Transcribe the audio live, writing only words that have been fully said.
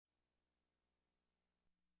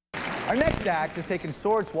Our next act is taking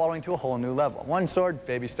sword swallowing to a whole new level. One sword,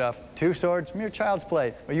 baby stuff. Two swords, mere child's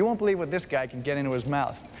play. But you won't believe what this guy can get into his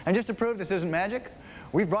mouth. And just to prove this isn't magic,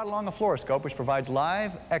 we've brought along a fluoroscope which provides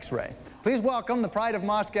live X-ray. Please welcome the pride of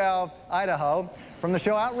Moscow, Idaho, from the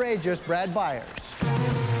show Outrageous, Brad Byers.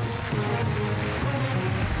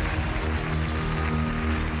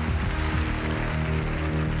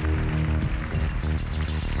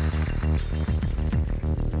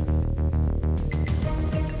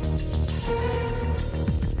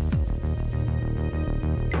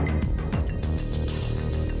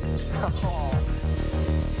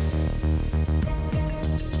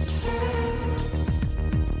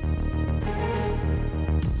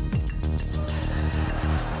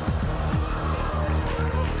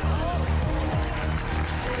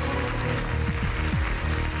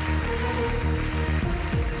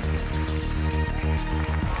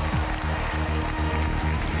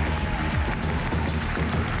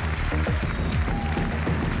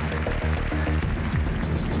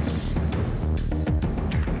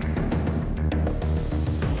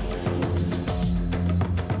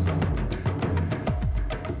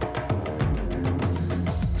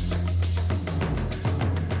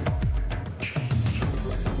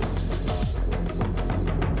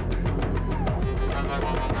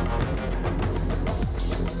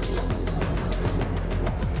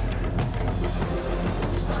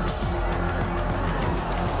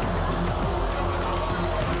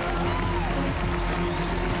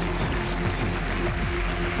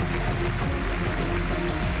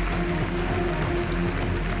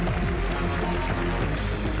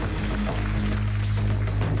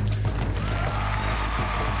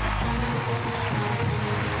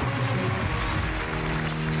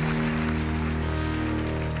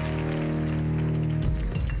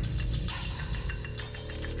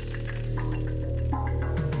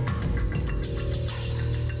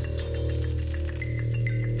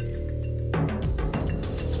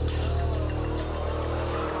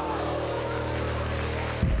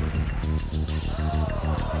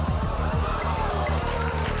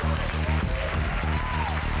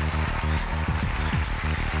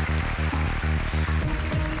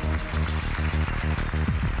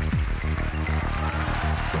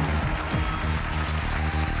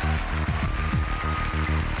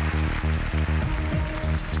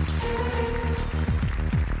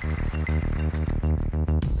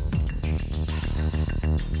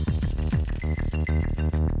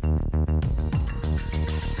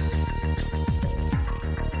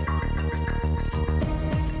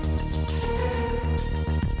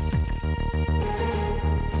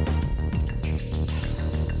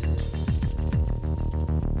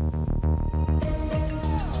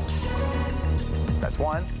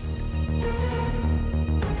 One.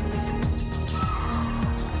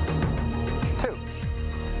 Two.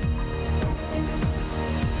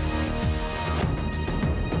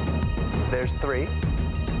 There's three.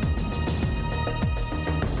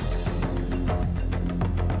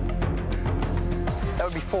 That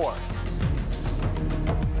would be four.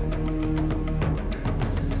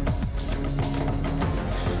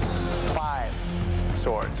 Five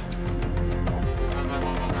swords.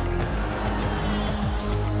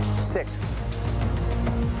 Six.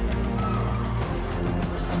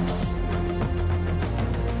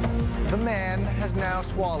 The man has now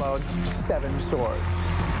swallowed 7 swords.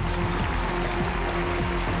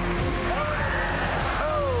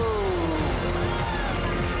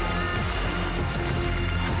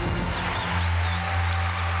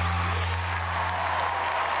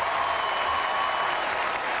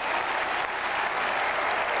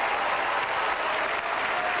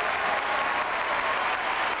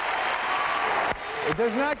 It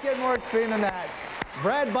does not get more extreme than that.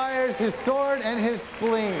 Brad Byers, his sword, and his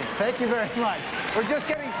spleen. Thank you very much. We're just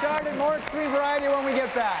getting started. More extreme variety when we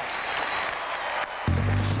get back.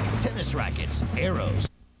 Tennis rackets, arrows.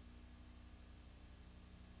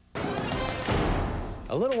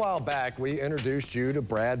 A little while back, we introduced you to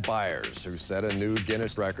Brad Byers, who set a new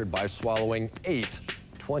Guinness record by swallowing 8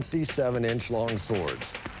 27-inch long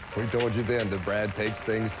swords. We told you then that Brad takes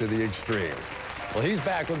things to the extreme. Well, he's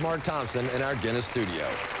back with Mark Thompson in our Guinness studio.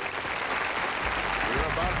 We're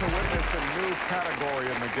about to witness a new category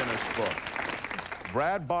in the Guinness book.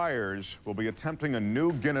 Brad Byers will be attempting a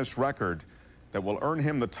new Guinness record that will earn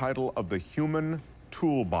him the title of the Human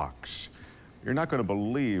Toolbox. You're not going to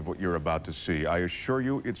believe what you're about to see. I assure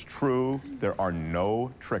you it's true. There are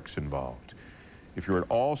no tricks involved. If you're at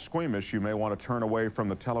all squeamish, you may want to turn away from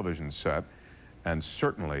the television set, and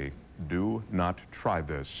certainly do not try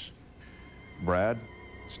this. Brad,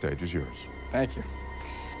 stage is yours. Thank you.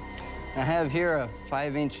 I have here a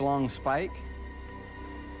 5-inch long spike.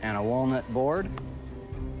 and a walnut board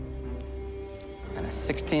and a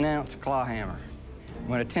 16-ounce claw hammer. I'm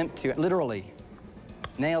going to attempt to literally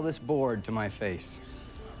nail this board to my face.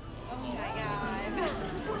 Oh my God.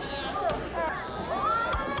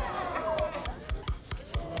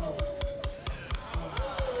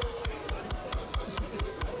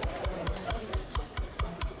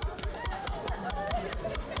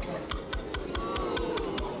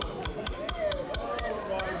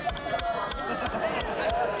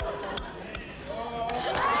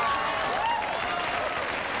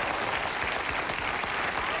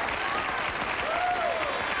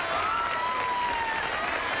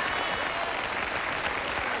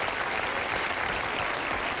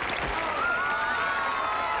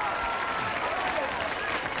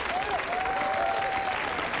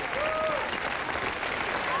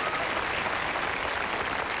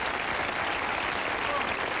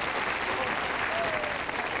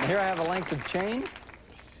 Here I have a length of chain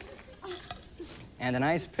and an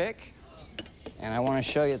ice pick. And I want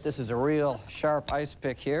to show you that this is a real sharp ice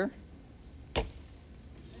pick here.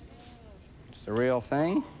 It's the real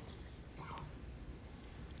thing.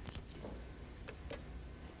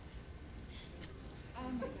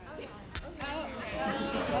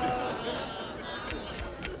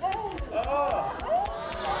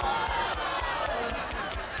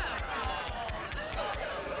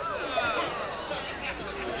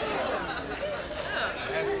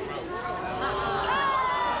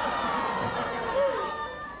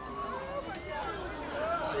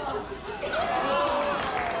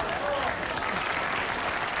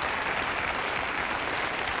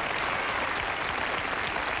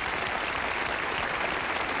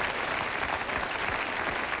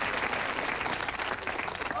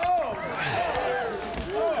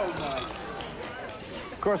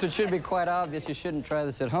 Of course, it should be quite obvious you shouldn't try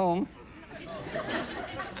this at home.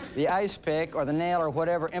 The ice pick or the nail or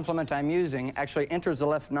whatever implement I'm using actually enters the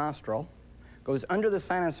left nostril, goes under the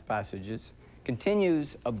sinus passages,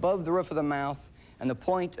 continues above the roof of the mouth, and the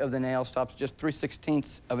point of the nail stops just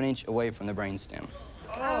 3/16 of an inch away from the brainstem.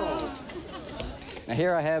 Oh. Now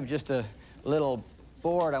here I have just a little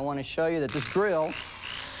board. I want to show you that this drill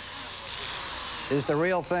is the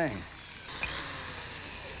real thing.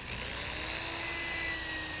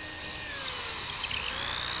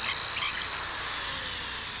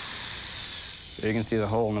 So you can see the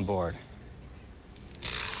hole in the board.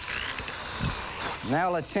 Now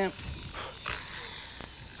I'll attempt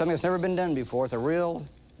something that's never been done before with a real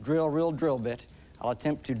drill bit. I'll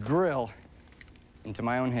attempt to drill into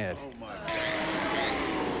my own head. Oh my God.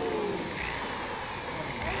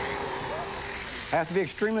 I have to be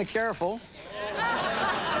extremely careful.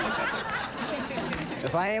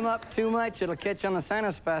 If I aim up too much, it'll catch on the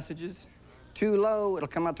sinus passages. Too low, it'll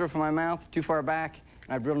come out the roof of my mouth. Too far back,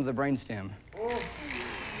 and I've drilled into the brainstem.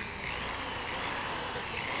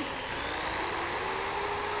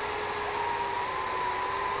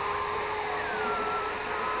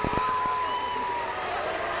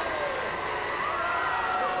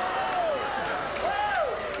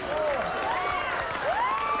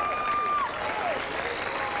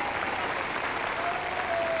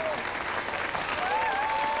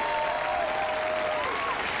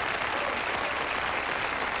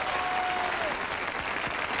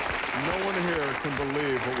 No one here can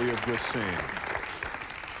believe what we have just seen.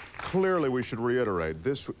 Clearly, we should reiterate,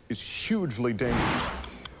 this is hugely dangerous.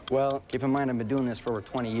 Well, keep in mind I've been doing this for over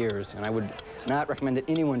 20 years, and I would not recommend that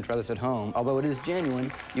anyone try this at home. Although it is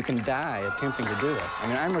genuine, you can die attempting to do it. I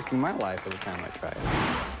mean, I'm risking my life every time I try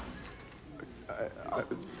it.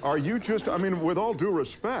 Are you just, I mean, with all due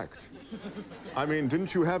respect, I mean,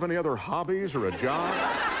 didn't you have any other hobbies or a job?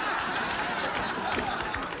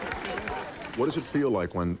 What does it feel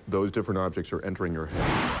like when those different objects are entering your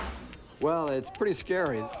head? Well, it's pretty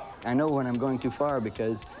scary. I know when I'm going too far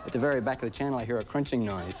because at the very back of the channel I hear a crunching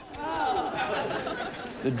noise.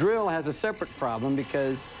 The drill has a separate problem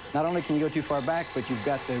because not only can you go too far back, but you've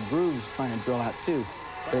got the grooves trying to drill out too.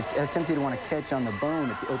 But it has a tendency to want to catch on the bone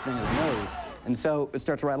at the opening of the nose. And so it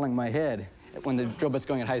starts rattling my head when the drill bit's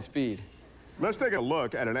going at high speed. Let's take a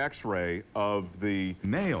look at an X-ray of the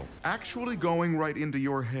nail actually going right into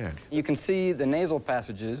your head. You can see the nasal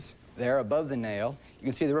passages there above the nail. You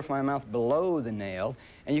can see the roof of my mouth below the nail.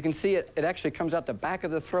 And you can see it actually comes out the back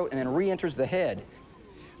of the throat and then re-enters the head.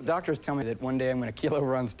 Doctors tell me that one day I'm going to keel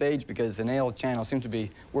over on stage because the nail channel seems to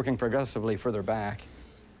be working progressively further back.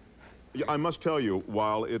 I must tell you,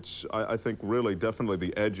 while it's, I think, really definitely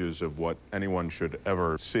the edges of what anyone should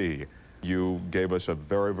ever see, you gave us a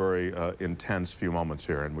very, very intense few moments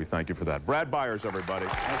here, and we thank you for that. Brad Byers, everybody. A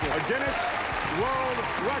Guinness World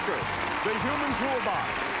Record, the Human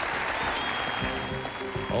Toolbox.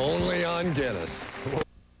 done, Guinness.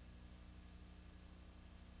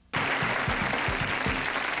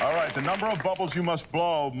 All right, the number of bubbles you must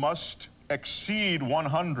blow must exceed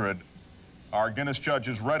 100. Our Guinness judge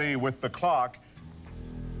is ready with the clock.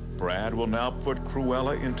 Brad will now put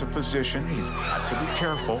Cruella into position. He's got to be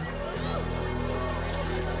careful.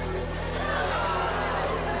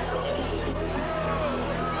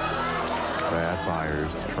 Brad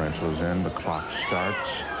Byers, the tarantula's in. The clock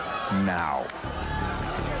starts now.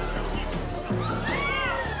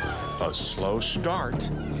 A slow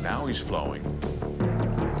start. Now he's flowing.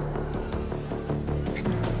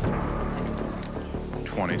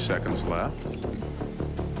 20 seconds left.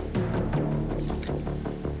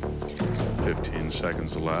 15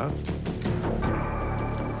 seconds left.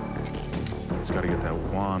 He's got to get that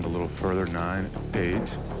wand a little further. 9,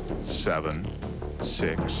 8, 7,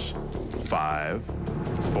 6, 5,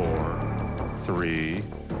 4, 3,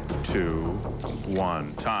 2,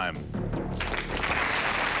 1. Time.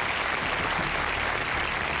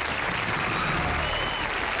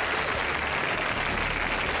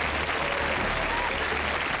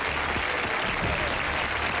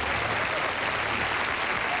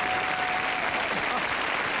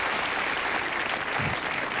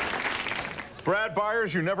 Brad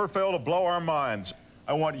Byers, you never fail to blow our minds.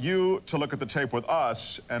 I want you to look at the tape with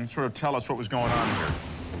us and sort of tell us what was going on here.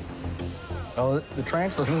 Well, the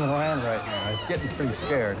tarantula's moving around right now. It's getting pretty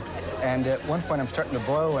scared. And at one point, I'm starting to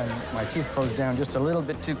blow, and my teeth close down just a little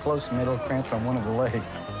bit too close, and it'll cramp on one of the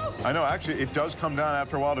legs. I know, actually, it does come down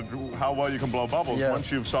after a while to how well you can blow bubbles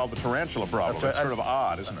once you've solved the tarantula problem. That's right. It's sort of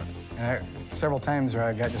odd, isn't it? And several times where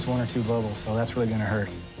I got just 1 or 2 bubbles, so that's really going to hurt.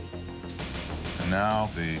 And now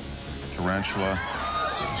the tarantula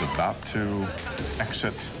is about to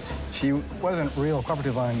exit. She wasn't real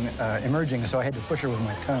cooperative on emerging, so I had to push her with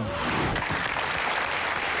my tongue.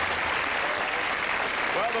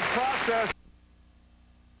 Well, the process